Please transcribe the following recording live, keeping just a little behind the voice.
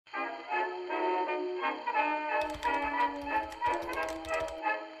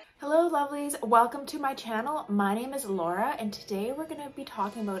Hello lovelies, welcome to my channel. My name is Laura and today we're going to be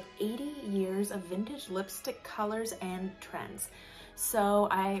talking about 80 years of vintage lipstick colors and trends. So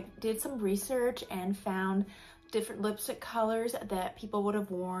I did some research and found different lipstick colors that people would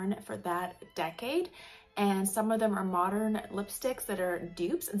have worn for that decade, and some of them are modern lipsticks that are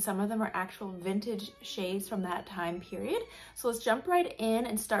dupes and some of them are actual vintage shades from that time period. So let's jump right in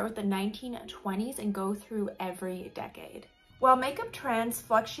and start with the 1920s and go through every decade. While makeup trends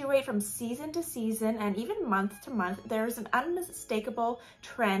fluctuate from season to season and even month to month, there is an unmistakable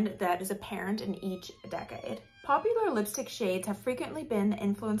trend that is apparent in each decade. Popular lipstick shades have frequently been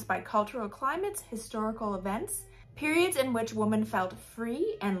influenced by cultural climates, historical events, periods in which women felt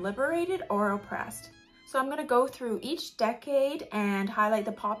free and liberated or oppressed. So I'm going to go through each decade and highlight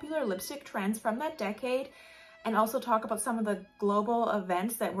the popular lipstick trends from that decade and also talk about some of the global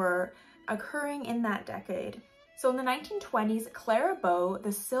events that were occurring in that decade. So in the 1920s, Clara Bow,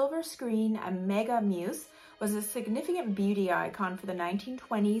 the silver screen mega muse, was a significant beauty icon for the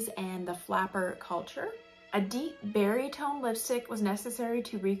 1920s and the flapper culture. A deep berry tone lipstick was necessary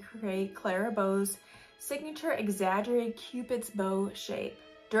to recreate Clara Bow's signature exaggerated Cupid's bow shape.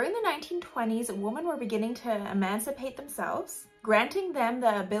 During the 1920s, women were beginning to emancipate themselves, granting them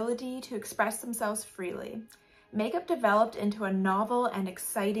the ability to express themselves freely. Makeup developed into a novel and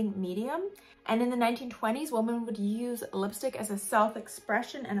exciting medium, and in the 1920s, women would use lipstick as a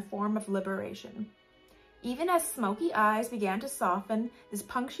self-expression and a form of liberation. Even as smoky eyes began to soften, this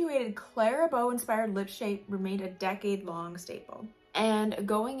punctuated Clara Bow-inspired lip shape remained a decade-long staple. And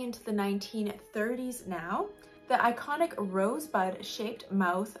going into the 1930s now, the iconic rosebud-shaped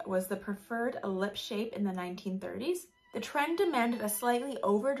mouth was the preferred lip shape in the 1930s. The trend demanded a slightly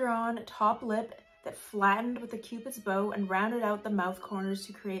overdrawn top lip that flattened with the Cupid's bow and rounded out the mouth corners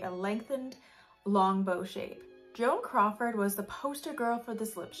to create a lengthened, long bow shape. Joan Crawford was the poster girl for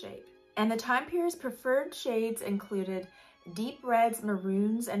this lip shape, and the time period's preferred shades included deep reds,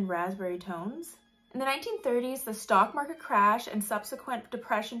 maroons, and raspberry tones. In the 1930s, the stock market crash and subsequent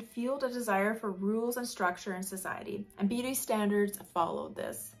depression fueled a desire for rules and structure in society, and beauty standards followed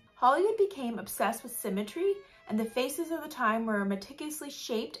this. Hollywood became obsessed with symmetry, and the faces of the time were meticulously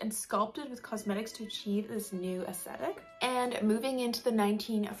shaped and sculpted with cosmetics to achieve this new aesthetic. And moving into the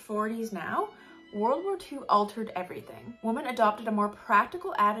 1940s now, World War II altered everything. Women adopted a more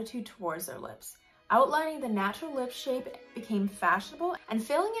practical attitude towards their lips. Outlining the natural lip shape became fashionable, and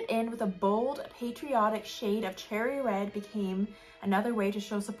filling it in with a bold, patriotic shade of cherry red became another way to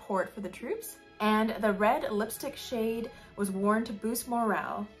show support for the troops. And the red lipstick shade was worn to boost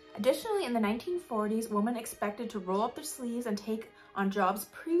morale. Additionally, in the 1940s, women expected to roll up their sleeves and take on jobs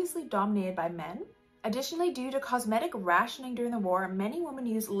previously dominated by men. Additionally, due to cosmetic rationing during the war, many women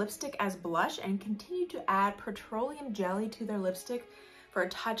used lipstick as blush and continued to add petroleum jelly to their lipstick for a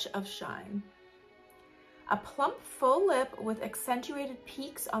touch of shine. A plump, full lip with accentuated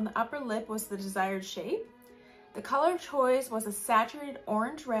peaks on the upper lip was the desired shape. The color of choice was a saturated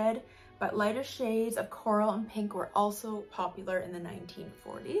orange-red, but lighter shades of coral and pink were also popular in the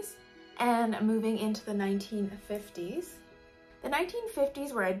 1940s. And moving into the 1950s. The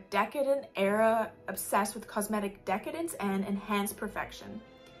 1950s were a decadent era obsessed with cosmetic decadence and enhanced perfection.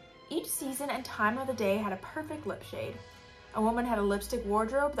 Each season and time of the day had a perfect lip shade. A woman had a lipstick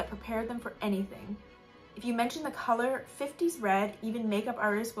wardrobe that prepared them for anything. If you mention the color 50s red, even makeup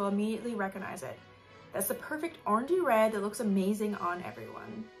artists will immediately recognize it. That's the perfect orangey red that looks amazing on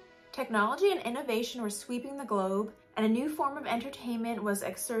everyone. Technology and innovation were sweeping the globe, and a new form of entertainment was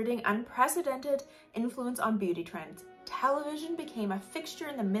exerting unprecedented influence on beauty trends. Television became a fixture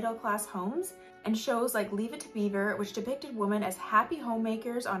in the middle-class homes, and shows like Leave It to Beaver, which depicted women as happy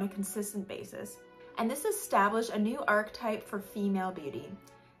homemakers on a consistent basis. And this established a new archetype for female beauty.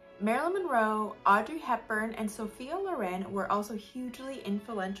 Marilyn Monroe, Audrey Hepburn, and Sophia Loren were also hugely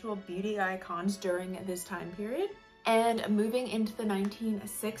influential beauty icons during this time period. And moving into the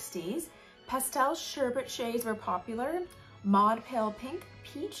 1960s, pastel sherbet shades were popular. Maud pale pink,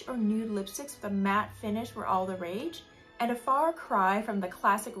 peach, or nude lipsticks with a matte finish were all the rage, and a far cry from the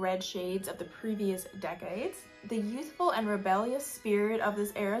classic red shades of the previous decades. The youthful and rebellious spirit of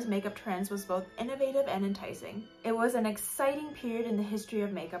this era's makeup trends was both innovative and enticing. It was an exciting period in the history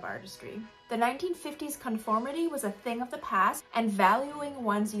of makeup artistry. The 1950s conformity was a thing of the past, and valuing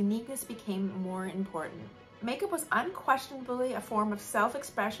one's uniqueness became more important. Makeup was unquestionably a form of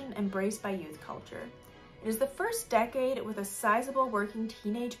self-expression embraced by youth culture. It is the first decade with a sizable working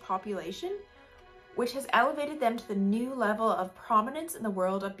teenage population, which has elevated them to the new level of prominence in the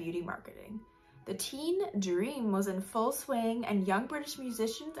world of beauty marketing. The teen dream was in full swing, and young British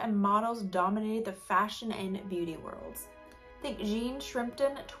musicians and models dominated the fashion and beauty worlds. Think Jean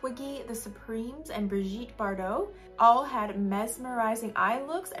Shrimpton, Twiggy, The Supremes, and Brigitte Bardot all had mesmerizing eye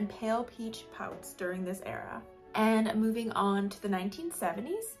looks and pale peach pouts during this era. And moving on to the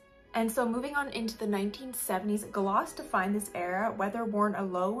 1970s. And so moving on into the 1970s, gloss defined this era, whether worn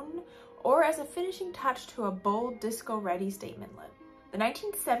alone or as a finishing touch to a bold disco-ready statement lip. The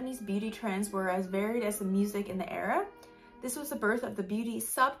 1970s beauty trends were as varied as the music in the era. This was the birth of the beauty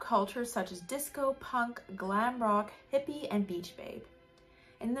subcultures such as disco, punk, glam rock, hippie, and beach babe.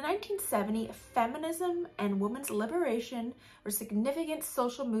 In the 1970s, feminism and women's liberation were significant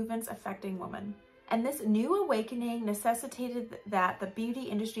social movements affecting women. And this new awakening necessitated that the beauty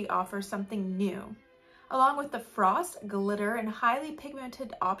industry offer something new. Along with the frost, glitter, and highly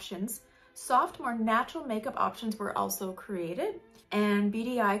pigmented options, soft, more natural makeup options were also created. And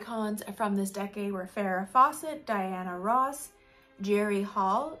beauty icons from this decade were Farrah Fawcett, Diana Ross, Jerry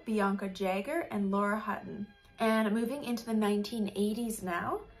Hall, Bianca Jagger, and Laura Hutton. And moving into the 1980s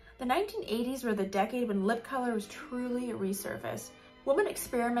now, the 1980s were the decade when lip color was truly resurfaced. Women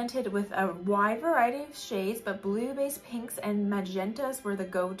experimented with a wide variety of shades, but blue-based pinks and magentas were the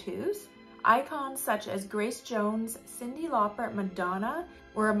go-tos. Icons such as Grace Jones, Cyndi Lauper, Madonna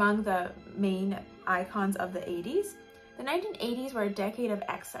were among the main icons of the 80s. The 1980s were a decade of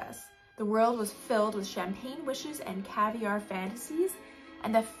excess. The world was filled with champagne wishes and caviar fantasies,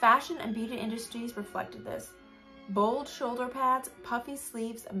 and the fashion and beauty industries reflected this. Bold shoulder pads, puffy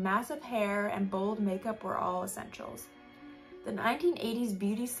sleeves, massive hair, and bold makeup were all essentials. The 1980s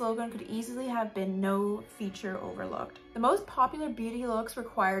beauty slogan could easily have been "no feature overlooked." The most popular beauty looks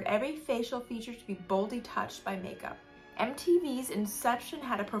required every facial feature to be boldly touched by makeup. MTV's inception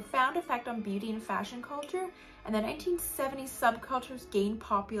had a profound effect on beauty and fashion culture, and the 1970s subcultures gained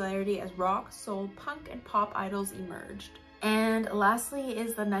popularity as rock, soul, punk, and pop idols emerged. And lastly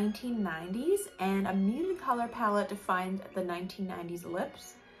is the 1990s, and a muted color palette defined the 1990s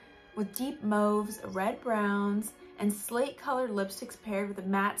lips, with deep mauves, red browns, and slate-colored lipsticks paired with a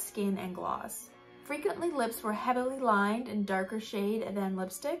matte skin and gloss. Frequently, lips were heavily lined in darker shade than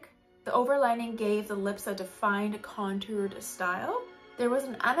lipstick. The overlining gave the lips a defined, contoured style. There was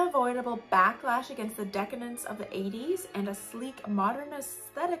an unavoidable backlash against the decadence of the 80s, and a sleek, modern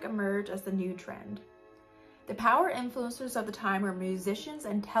aesthetic emerged as the new trend. The power influencers of the time were musicians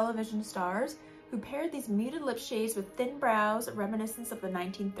and television stars who paired these muted lip shades with thin brows reminiscent of the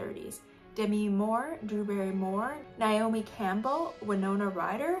 1930s. Demi Moore, Drew Barrymore, Naomi Campbell, Winona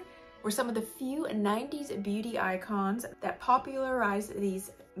Ryder were some of the few 90s beauty icons that popularized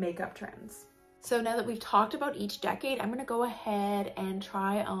these makeup trends. So now that we've talked about each decade, I'm gonna go ahead and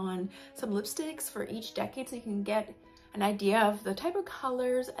try on some lipsticks for each decade so you can get an idea of the type of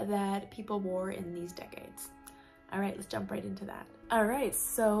colors that people wore in these decades. All right, let's jump right into that. All right,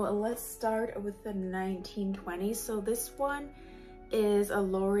 so let's start with the 1920s. So this one is a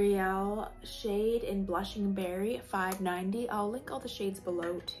L'Oreal shade in Blushing Berry, $5.90. I'll link all the shades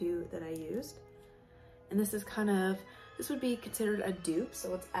below too that I used. And this is this would be considered a dupe,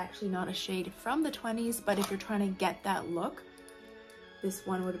 so it's actually not a shade from the 20s, but if you're trying to get that look, this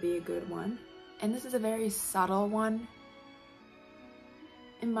one would be a good one. And this is a very subtle one.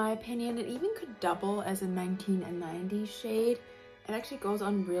 In my opinion, it even could double as a 1990s shade. It actually goes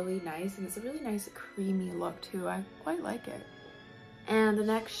on really nice, and it's a really nice creamy look too. I quite like it. And the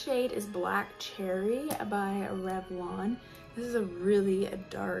next shade is Black Cherry by Revlon. This is a really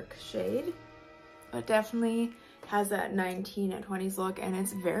dark shade, but definitely has that 1920s look, and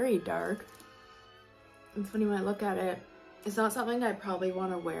it's very dark. It's funny when I look at it, it's not something I probably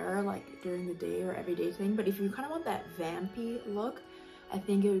want to wear like during the day or everyday thing, but if you kind of want that vampy look, I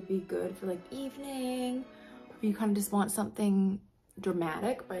think it would be good for like evening, or if you kind of just want something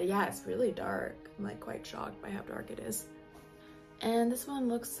dramatic. But yeah, it's really dark. I'm like quite shocked by how dark it is. And this one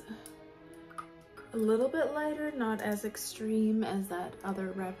looks a little bit lighter, not as extreme as that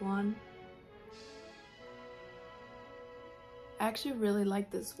other Revlon. I actually really like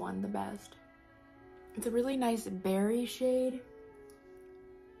this one the best. It's a really nice berry shade,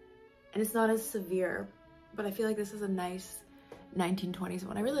 and it's not as severe, but I feel like this is a nice 1920s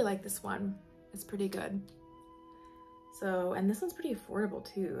one. I really like this one. It's pretty good. So, and this one's pretty affordable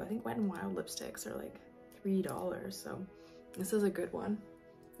too. I think Wet n Wild lipsticks are like $3, so this is a good one.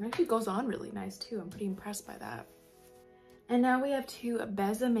 It actually goes on really nice too. I'm pretty impressed by that. And now we have two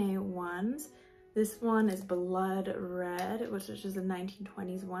Besame ones. This one is Blood Red, which is a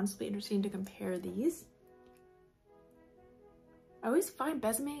 1920s one, so it'll be interesting to compare these. I always find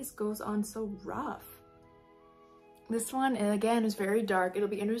Besame's goes on so rough. This one, again, is very dark. It'll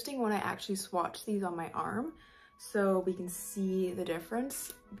be interesting when I actually swatch these on my arm so we can see the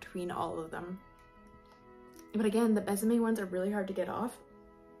difference between all of them. But again, the Besame ones are really hard to get off.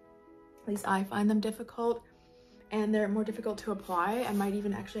 At least I find them difficult, and they're more difficult to apply. I might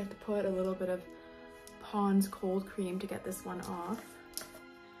even actually have to put a little bit of Pond's cold cream to get this one off.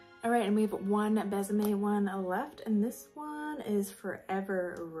 All right, and we have one Besame one left, and this one is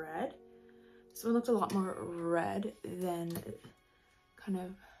Forever Red. This one looks a lot more red than kind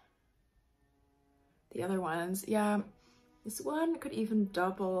of the other ones. Yeah, this one could even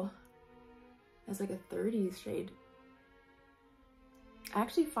double as like a 30s shade. I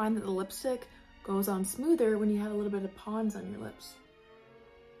actually find that the lipstick goes on smoother when you have a little bit of Pond's on your lips.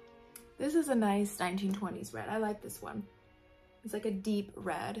 This is a nice 1920s red. I like this one. It's like a deep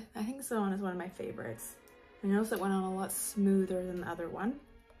red. I think this one is one of my favorites. I noticed it went on a lot smoother than the other one.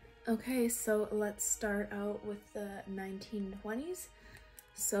 Okay, so let's start out with the 1920s.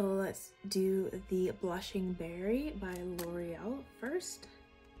 So let's do the Blushing Berry by L'Oreal first.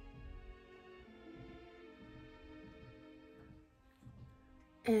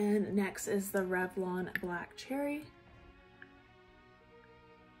 And next is the Revlon Black Cherry.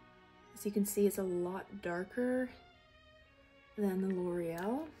 As you can see, it's a lot darker than the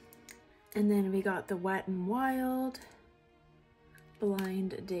L'Oreal. And then we got the Wet n Wild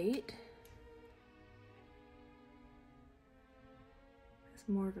Blind Date. It's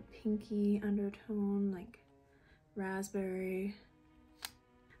more of a pinky undertone, like raspberry.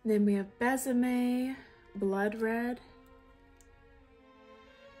 And then we have Besame Blood Red.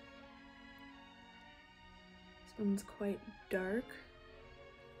 This one's quite dark.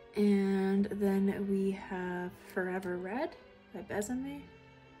 And then we have Forever Red by Besame.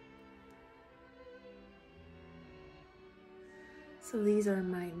 So these are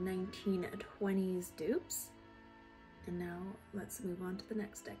my 1920s dupes. And now let's move on to the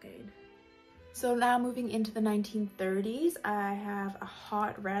next decade. So now moving into the 1930s, I have a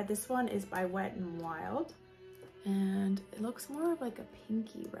Hot Red. This one is by Wet n Wild. And it looks more of like a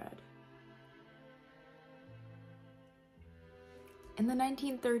pinky red. In the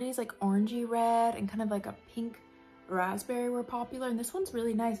 1930s, like orangey red and kind of like a pink raspberry were popular. And this one's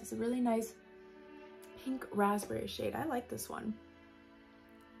really nice. It's a really nice pink raspberry shade. I like this one.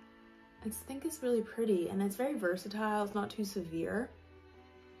 I think it's really pretty and it's very versatile. It's not too severe.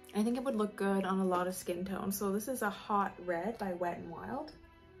 I think it would look good on a lot of skin tones. So this is a Hot Red by Wet n Wild.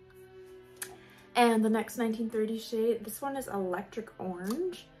 And the next 1930s shade, this one is Electric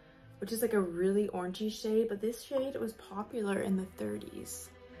Orange, which is like a really orangey shade, but this shade was popular in the 30s.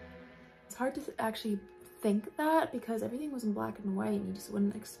 It's hard to actually think that because everything was in black and white and you just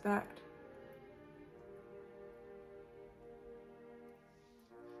wouldn't expect.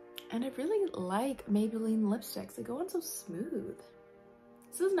 And I really like Maybelline lipsticks. They go on so smooth.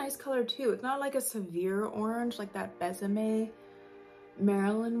 This is a nice color too. It's not like a severe orange like that Besame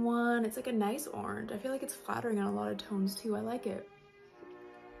Marilyn one. It's like a nice orange. I feel like it's flattering on a lot of tones too. I like it.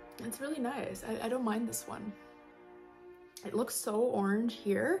 It's really nice. I don't mind this one. It looks so orange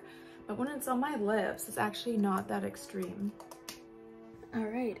here, but when it's on my lips, it's actually not that extreme. All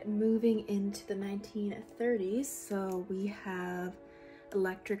right, moving into the 1930s. So we have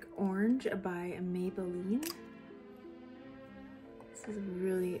Electric Orange by Maybelline. This is a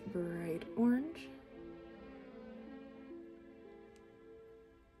really bright orange.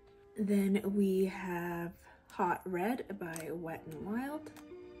 Then we have Hot Red by Wet n Wild.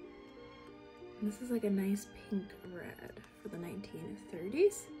 And this is like a nice pink red for the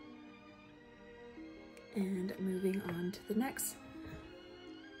 1930s. And moving on to the next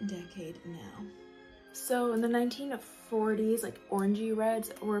decade now. So in the 1940s, like orangey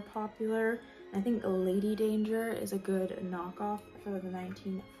reds were popular. I think Lady Danger is a good knockoff for the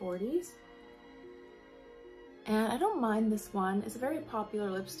 1940s. And I don't mind this one. It's a very popular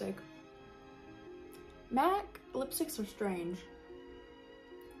lipstick. MAC lipsticks are strange.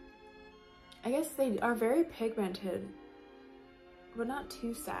 I guess they are very pigmented, but not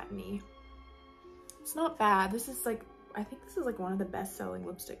too satiny. It's not bad. This is like, I think this is like one of the best-selling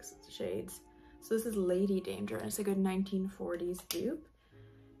lipstick shades. So this is Lady Danger, and it's a good 1940s dupe.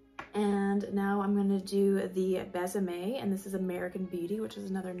 And now I'm gonna do the Besame, and this is American Beauty, which is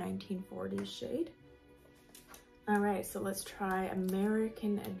another 1940s shade. All right, so let's try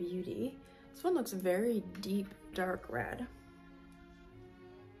American Beauty. This one looks very deep, dark red.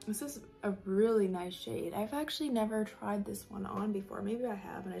 This is a really nice shade. I've actually never tried this one on before. Maybe I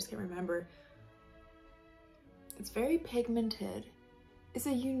have, and I just can't remember. It's very pigmented. It's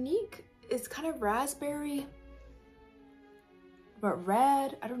a unique, it's kind of raspberry, but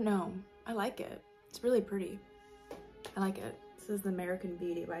red. I don't know. I like it. It's really pretty. I like it. This is the American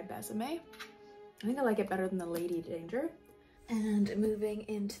Beauty by Besame. I think I like it better than the Lady Danger. And moving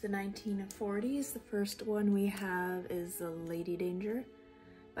into the 1940s, the first one we have is the Lady Danger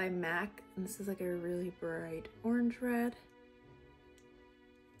by MAC. And this is like a really bright orange red.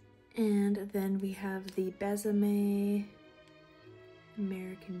 And then we have the Besame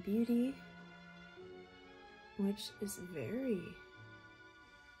American Beauty, which is very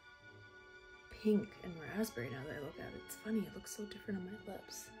pink and raspberry now that I look at it. It's funny, it looks so different on my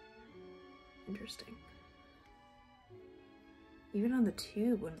lips. Interesting. Even on the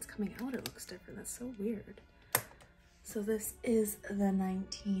tube when it's coming out it looks different. That's so weird. So this is the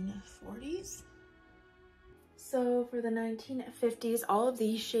 1940s. So for the 1950s, all of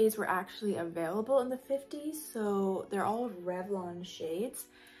these shades were actually available in the 50s. So they're all Revlon shades.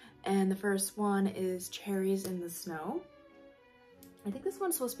 And the first one is Cherries in the Snow. I think this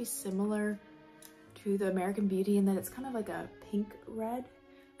one's supposed to be similar to the American Beauty in that it's kind of like a pink red.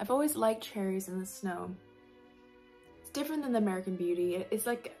 I've always liked Cherries in the Snow. It's different than the American Beauty.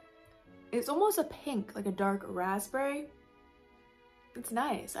 It's almost a pink, like a dark raspberry. It's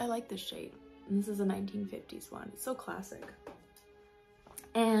nice. I like this shade. And this is a 1950s one. It's so classic.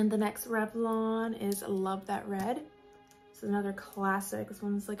 And the next Revlon is Love That Red. This is another classic. This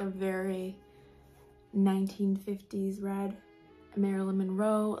one's like a very 1950s red. Marilyn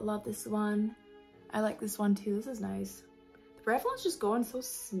Monroe, love this one. I like this one too, this is nice. The Revlon's just going so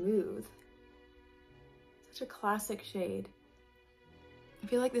smooth. Such a classic shade. I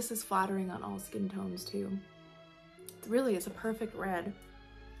feel like this is flattering on all skin tones too. It really is a perfect red.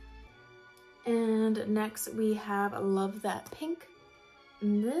 And next we have Love That Pink.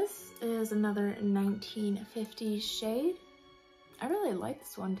 And this is another 1950s shade. I really like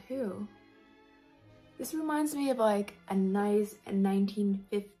this one too. This reminds me of like a nice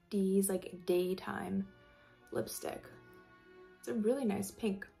 1950s like daytime lipstick. It's a really nice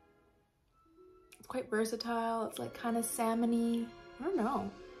pink. It's quite versatile. It's like kind of salmon-y. I don't know.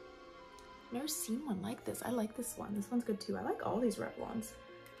 I've never seen one like this. I like this one. This one's good too. I like all these Revlons.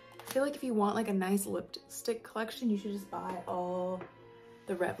 I feel like if you want like a nice lipstick collection, you should just buy all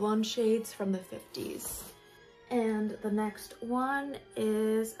the Revlon shades from the 50s. And the next one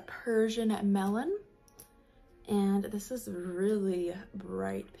is Persian Melon. And this is a really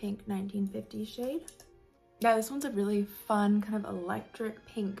bright pink 1950s shade. Yeah, this one's a really fun kind of electric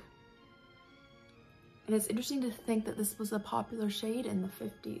pink. And it's interesting to think that this was a popular shade in the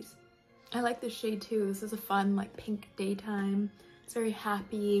 50s. I like this shade too. This is a fun like pink daytime. It's very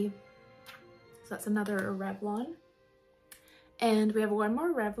happy. So that's another Revlon. And we have one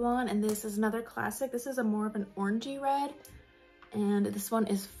more Revlon, and this is another classic. This is a more of an orangey red. And this one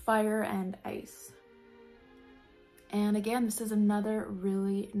is Fire and Ice. And again, this is another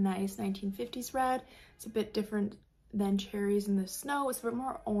really nice 1950s red. It's a bit different than Cherries in the Snow. It's a bit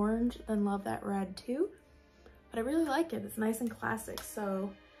more orange than Love That Red too. But I really like it. It's nice and classic. So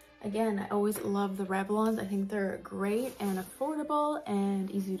again, I always love the Revlons. I think they're great and affordable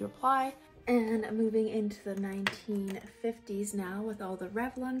and easy to apply. And moving into the 1950s now with all the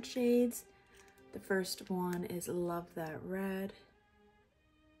Revlon shades. The first one is Love That Red.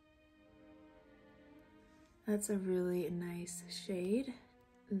 That's a really nice shade.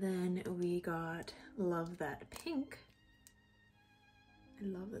 Then we got Love That Pink. I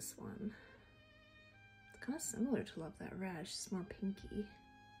love this one. It's kind of similar to Love That Red, it's just more pinky.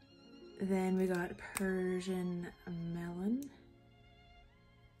 Then we got Persian Melon.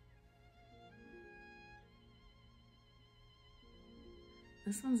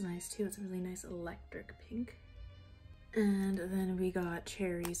 This one's nice too, it's a really nice electric pink. And then we got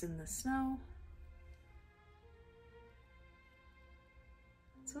Cherries in the Snow.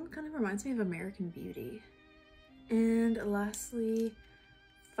 This one kind of reminds me of American Beauty. And lastly,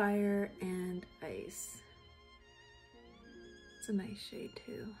 Fire and Ice. It's a nice shade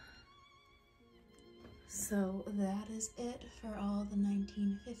too. So that is it for all the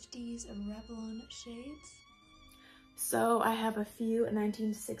 1950s Revlon shades. So I have a few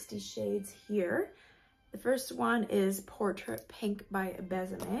 1960s shades here. The first one is Portrait Pink by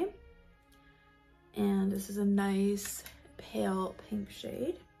Besame. And this is a nice pale pink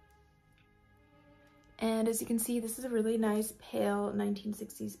shade. And as you can see, this is a really nice pale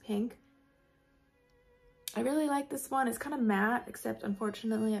 1960s pink. I really like this one. It's kind of matte, except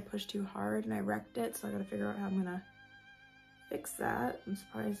unfortunately I pushed too hard and I wrecked it, so I gotta figure out how I'm gonna fix that. I'm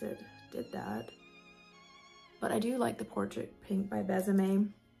surprised it did that. But I do like the Portrait Pink by Besame.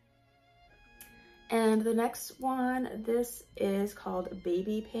 And the next one, this is called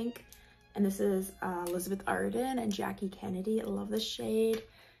Baby Pink. And this is Elizabeth Arden and Jackie Kennedy. I love this shade.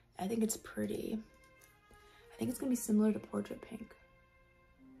 I think it's pretty. I think it's gonna be similar to Portrait Pink.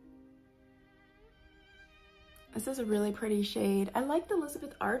 This is a really pretty shade. I like the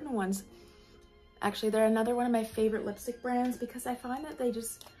Elizabeth Arden ones. Actually, they're another one of my favorite lipstick brands because I find that they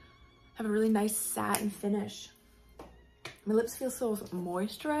just have a really nice satin finish. My lips feel so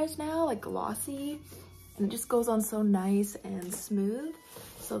moisturized now, like glossy, and it just goes on so nice and smooth.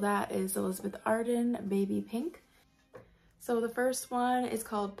 So that is Elizabeth Arden Baby Pink. So the first one is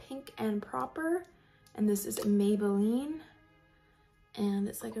called Pink and Proper, and this is Maybelline. And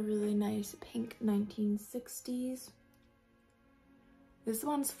it's like a really nice pink 1960s. This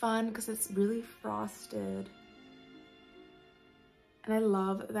one's fun because it's really frosted. And I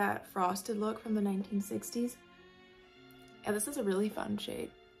love that frosted look from the 1960s. Yeah, this is a really fun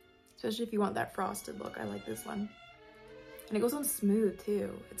shade, especially if you want that frosted look. I like this one. And it goes on smooth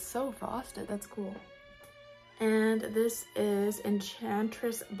too. It's so frosted, that's cool. And this is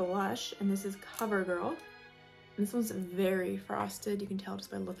Enchantress Blush, and this is CoverGirl. And this one's very frosted, you can tell just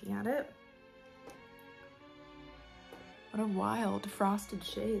by looking at it. What a wild frosted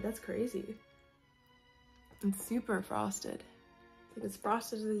shade, that's crazy. It's super frosted. It's like as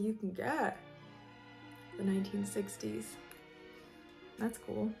frosted as you can get. The 1960s. That's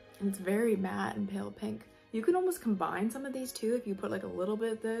cool. And it's very matte and pale pink. You can almost combine some of these too if you put like a little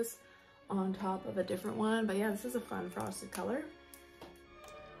bit of this on top of a different one. But yeah, this is a fun frosted color.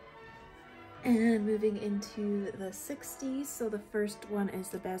 And moving into the 60s. So the first one is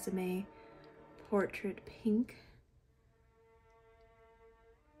the Besame Portrait Pink.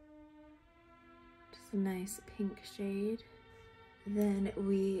 Just a nice pink shade. Then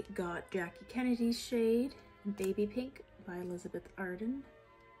we got Jackie Kennedy's shade, Baby Pink by Elizabeth Arden.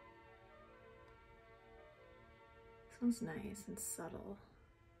 This one's nice and subtle.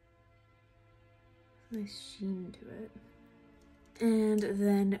 Nice sheen to it. And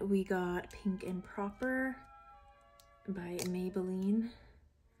then we got Pink and Proper by Maybelline.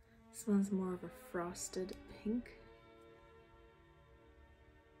 This one's more of a frosted pink.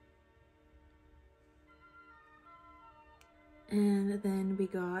 And then we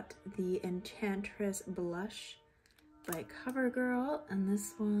got the Enchantress Blush by CoverGirl, and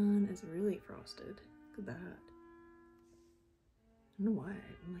this one is really frosted. Look at that. I don't know why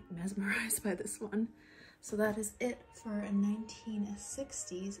I'm like mesmerized by this one. So that is it for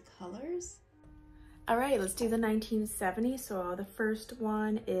 1960s colors. All right, let's do the 1970s. So the first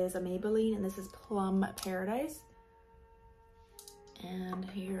one is a Maybelline, and this is Plum Paradise. And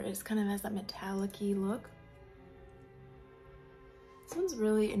here it kind of has that metallic-y look. This one's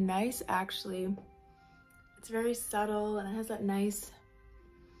really nice, actually. It's very subtle, and it has that nice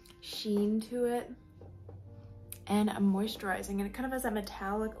sheen to it. And moisturizing, and it kind of has that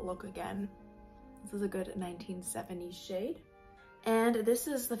metallic look again. This is a good 1970s shade. And this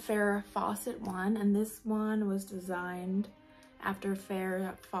is the Farrah Fawcett one, and this one was designed after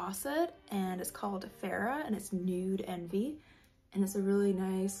Farrah Fawcett, and it's called Farrah, and it's Nude Envy, and it's a really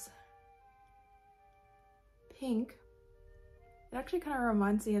nice pink. It actually kind of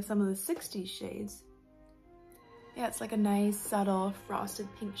reminds me of some of the 60s shades. Yeah, it's like a nice, subtle, frosted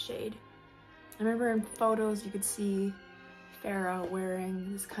pink shade. I remember in photos you could see Farrah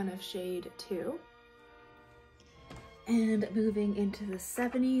wearing this kind of shade too. And moving into the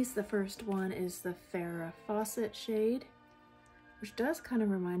 70s, the first one is the Farrah Fawcett shade, which does kind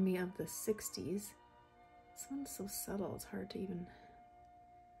of remind me of the 60s. This one's so subtle, it's hard to even...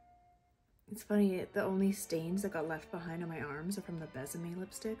 It's funny, the only stains that got left behind on my arms are from the Besame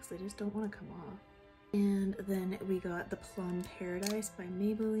lipsticks. They just don't want to come off. And then we got the Plum Paradise by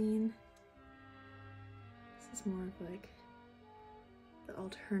Maybelline. This is more of like the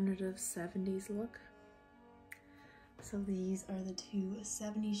alternative 70s look. So these are the two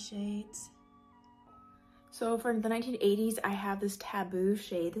 70s shades. So for the 1980s, I have this Taboo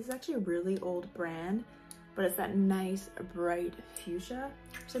shade. This is actually a really old brand, but it's that nice bright fuchsia.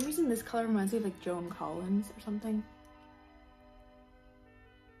 For some reason, this color reminds me of like Joan Collins or something.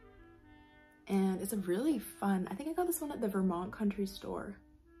 And it's a really fun, I think I got this one at the Vermont Country Store.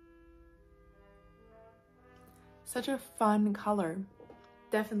 Such a fun color.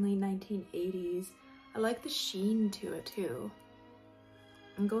 Definitely 1980s. I like the sheen to it too.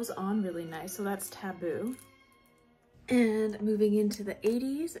 It goes on really nice, so that's Taboo. And moving into the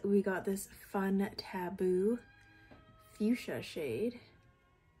 80s, we got this fun Taboo fuchsia shade,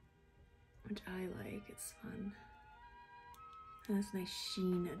 which I like, it's fun. It has a nice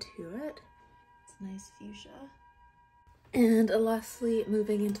sheen to it. It's a nice fuchsia. And lastly,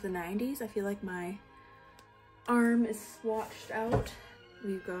 moving into the 90s, I feel like my arm is swatched out.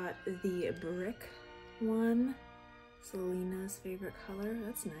 We've got the Brick one, Selena's favorite color.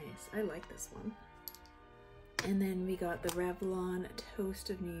 That's nice. I like this one. And then we got the Revlon Toast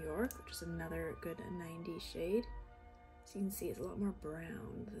of New York, which is another good 90s shade. So you can see it's a lot more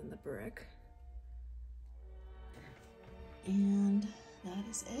brown than the brick. And that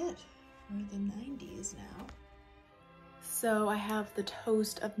is it for the 90s now. So I have the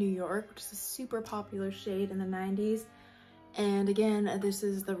Toast of New York, which is a super popular shade in the 90s. And again, this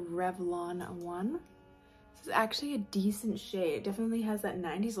is the Revlon one. This is actually a decent shade. It definitely has that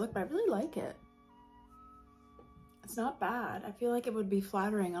 90s look, but I really like it. It's not bad. I feel like it would be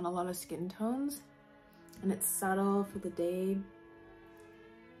flattering on a lot of skin tones. And it's subtle for the day.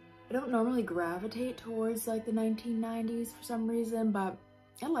 I don't normally gravitate towards like the 1990s for some reason, but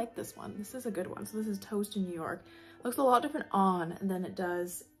I like this one. This is a good one. So this is Toast in New York. It looks a lot different on than it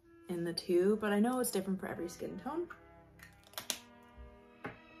does in the tube, but I know it's different for every skin tone.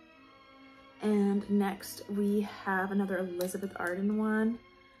 And next we have another Elizabeth Arden one.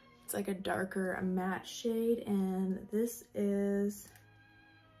 It's like a darker matte shade, and this is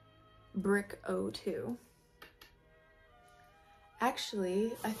Brick 02.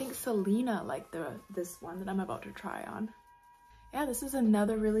 Actually, I think Selena liked this one that I'm about to try on. Yeah, this is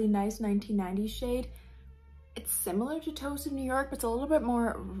another really nice 1990s shade. It's similar to Toast in New York, but it's a little bit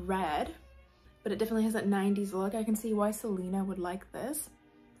more red, but it definitely has that 90s look. I can see why Selena would like this.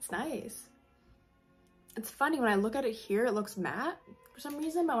 It's nice. It's funny, when I look at it here, it looks matte for some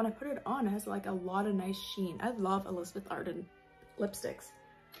reason, but when I put it on, it has like a lot of nice sheen. I love Elizabeth Arden lipsticks.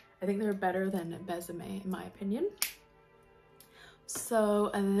 I think they're better than Besame in my opinion.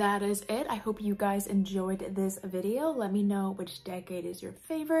 So that is it. I hope you guys enjoyed this video. Let me know which decade is your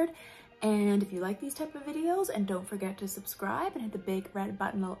favorite, and if you like these type of videos, and don't forget to subscribe and hit the big red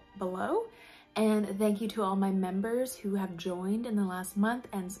button below. And thank you to all my members who have joined in the last month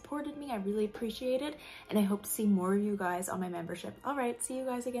and supported me. I really appreciate it, and I hope to see more of you guys on my membership. All right, see you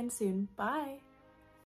guys again soon. Bye.